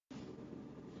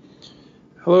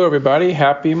Hello, everybody.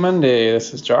 Happy Monday.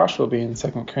 This is Josh. We'll be in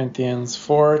 2 Corinthians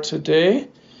 4 today.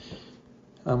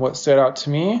 What stood out to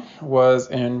me was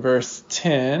in verse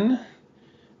 10,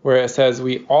 where it says,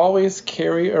 "We always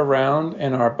carry around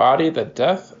in our body the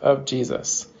death of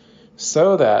Jesus,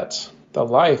 so that the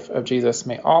life of Jesus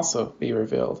may also be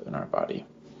revealed in our body."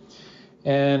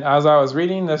 And as I was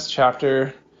reading this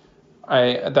chapter,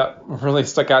 that really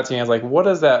stuck out to me. I was like, what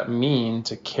does that mean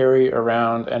to carry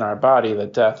around in our body the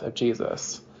death of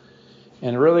Jesus?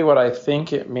 And really what I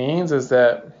think it means is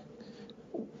that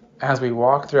as we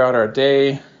walk throughout our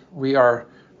day, we are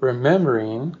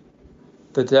remembering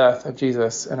the death of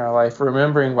Jesus in our life,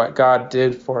 remembering what God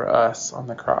did for us on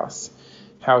the cross,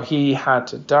 how he had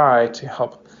to die to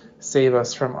help save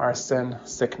us from our sin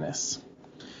sickness.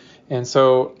 And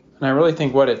I really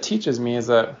think what it teaches me is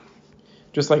that,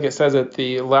 just like it says at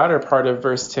the latter part of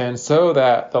verse 10, so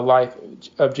that the life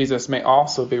of Jesus may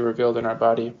also be revealed in our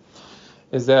body,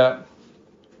 is that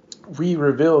we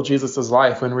reveal Jesus'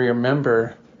 life when we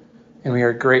remember and we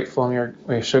are grateful and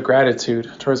we show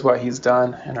gratitude towards what he's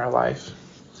done in our life.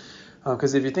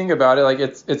 Because if you think about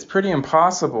it, it's pretty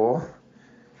impossible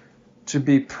to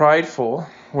be prideful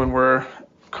when we're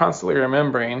constantly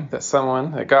remembering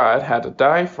that God had to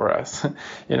die for us.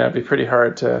 It'd be pretty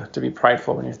hard to be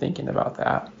prideful when you're thinking about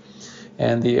that.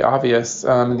 And the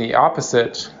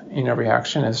opposite,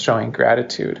 reaction is showing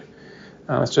gratitude.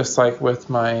 It's just like with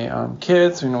my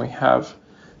kids, we're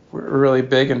really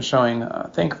big in showing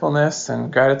thankfulness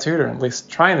and gratitude, or at least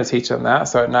trying to teach them that.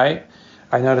 So at night,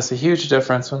 I notice a huge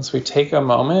difference once we take a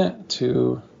moment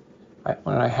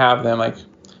when I have them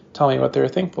tell me what they're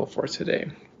thankful for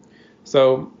today.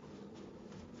 So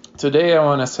today I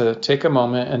want us to take a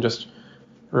moment and just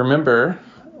remember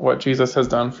what Jesus has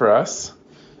done for us,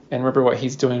 and remember what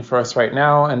he's doing for us right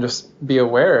now, and just be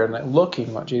aware and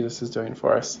looking what Jesus is doing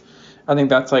for us. I think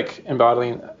that's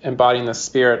embodying the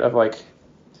spirit of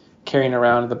carrying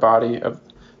around the body of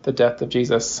the death of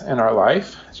Jesus in our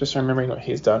life, just remembering what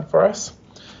he's done for us,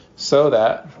 so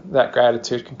that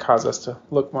gratitude can cause us to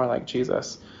look more like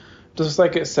Jesus. Just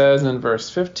like it says in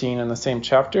verse 15 in the same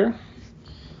chapter,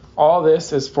 "All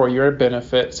this is for your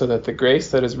benefit, so that the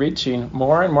grace that is reaching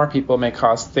more and more people may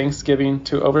cause thanksgiving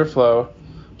to overflow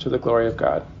to the glory of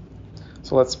God."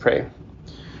 So let's pray.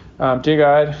 Dear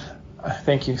God,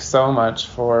 thank you so much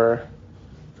for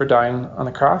dying on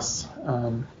the cross,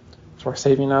 for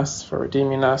saving us, for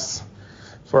redeeming us,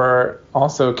 for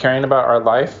also caring about our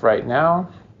life right now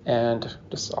and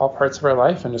just all parts of our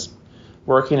life, and just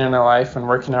working in our life and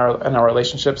working in our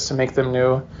relationships to make them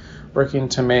new, working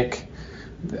to make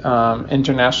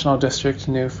International District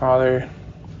new, Father.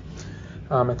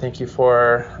 I thank you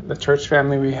for the church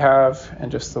family we have,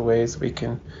 and just the ways we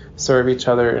can serve each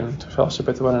other and fellowship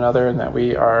with one another, and that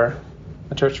we are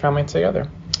a church family together.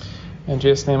 In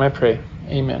Jesus' name I pray.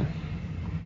 Amen.